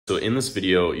So in this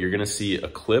video, you're gonna see a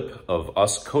clip of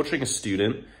us coaching a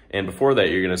student, and before that,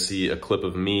 you're gonna see a clip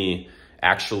of me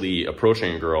actually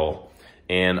approaching a girl,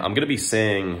 and I'm gonna be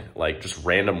saying like just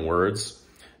random words,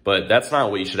 but that's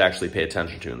not what you should actually pay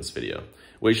attention to in this video.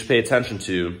 What you should pay attention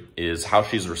to is how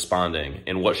she's responding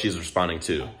and what she's responding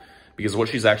to, because what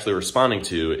she's actually responding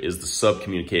to is the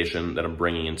sub-communication that I'm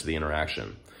bringing into the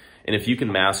interaction. And if you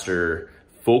can master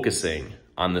focusing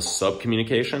on this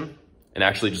sub-communication and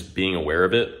actually just being aware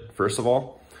of it, first of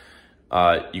all,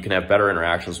 you can have better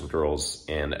interactions with girls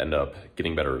and end up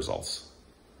getting better results.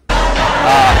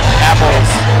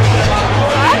 Apples,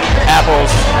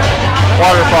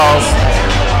 waterfalls,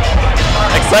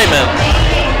 excitement,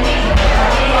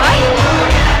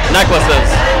 necklaces,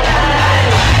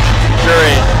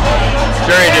 jury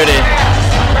duty,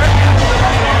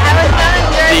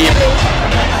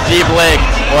 deep lake.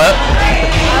 What?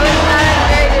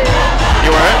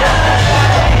 You weren't?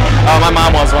 Oh, my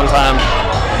mom was one time.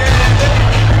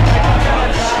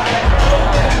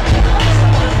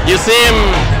 You seem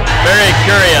very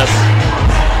curious.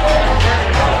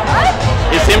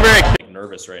 You seem very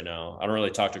nervous right now. I don't really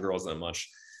talk to girls that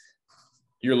much.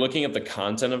 You're looking at the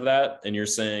content of that and you're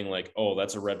saying like, oh,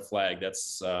 that's a red flag.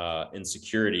 That's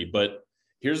insecurity. But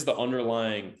here's the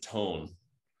underlying tone.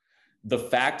 The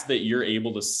fact that you're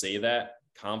able to say that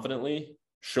confidently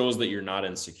shows that you're not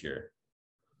insecure.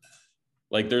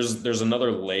 Like there's another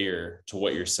layer to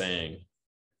what you're saying,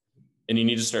 and you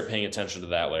need to start paying attention to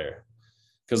that layer,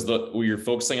 because you're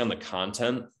focusing on the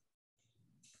content,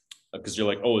 because you're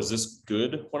like, oh, is this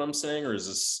good what I'm saying, or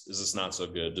is this not so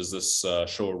good? Does this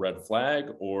show a red flag,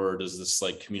 or does this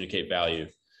like communicate value?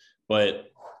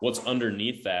 But what's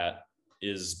underneath that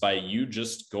is by you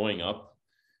just going up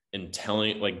and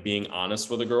telling, like being honest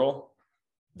with a girl,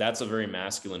 that's a very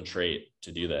masculine trait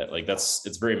to do that. Like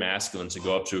it's very masculine to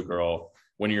go up to a girl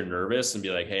when you're nervous and be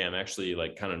like, hey, I'm actually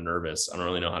like kind of nervous. I don't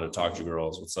really know how to talk to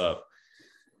girls. What's up?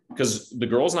 Because the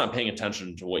girl's not paying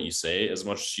attention to what you say as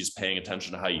much as she's paying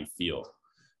attention to how you feel.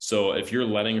 So if you're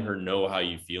letting her know how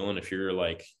you feel, and if you're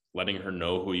like letting her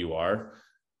know who you are,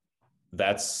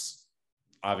 that's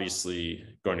obviously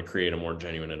going to create a more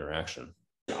genuine interaction.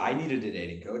 I needed a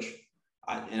dating coach.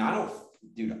 I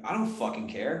don't fucking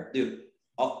care. Dude,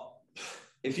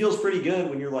 it feels pretty good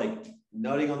when you're like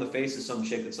nutting on the face of some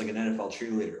chick that's like an NFL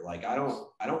cheerleader. Like, I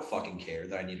don't fucking care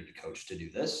that I needed a coach to do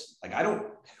this. Like,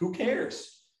 who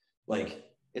cares? Like,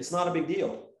 it's not a big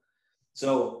deal.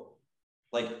 So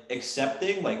like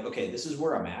accepting like, okay, this is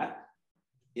where I'm at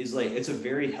is like, it's a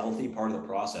very healthy part of the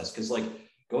process. Cause like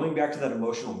going back to that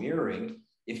emotional mirroring,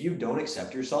 if you don't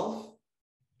accept yourself,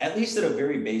 at least at a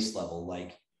very base level,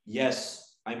 like,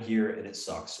 yes, I'm here and it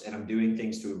sucks and I'm doing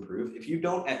things to improve. If you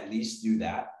don't at least do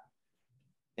that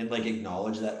and like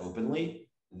acknowledge that openly,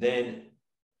 then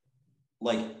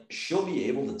like she'll be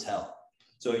able to tell.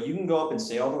 So you can go up and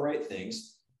say all the right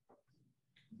things,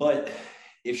 but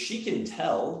if she can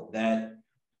tell that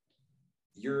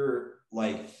you're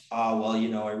like, well,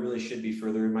 I really should be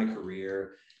further in my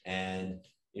career, and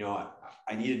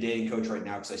I need a dating coach right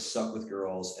now because I suck with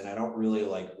girls and I don't really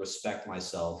like respect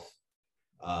myself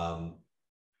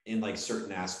in like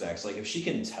certain aspects. Like if she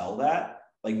can tell that,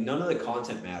 like none of the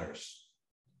content matters.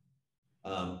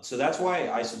 So that's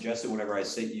why I suggested whenever I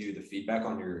sent you the feedback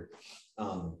on your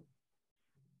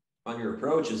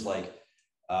approach is like,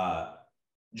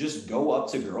 just go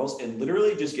up to girls and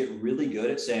literally just get really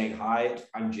good at saying, hi,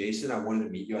 I'm Jason. I wanted to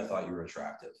meet you. I thought you were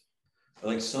attractive,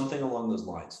 or like something along those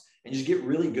lines. And just get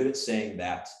really good at saying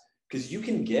that, because you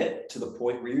can get to the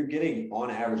point where you're getting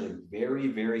on average, like very,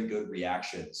 very good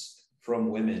reactions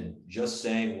from women just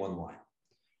saying one line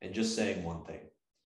and just saying one thing.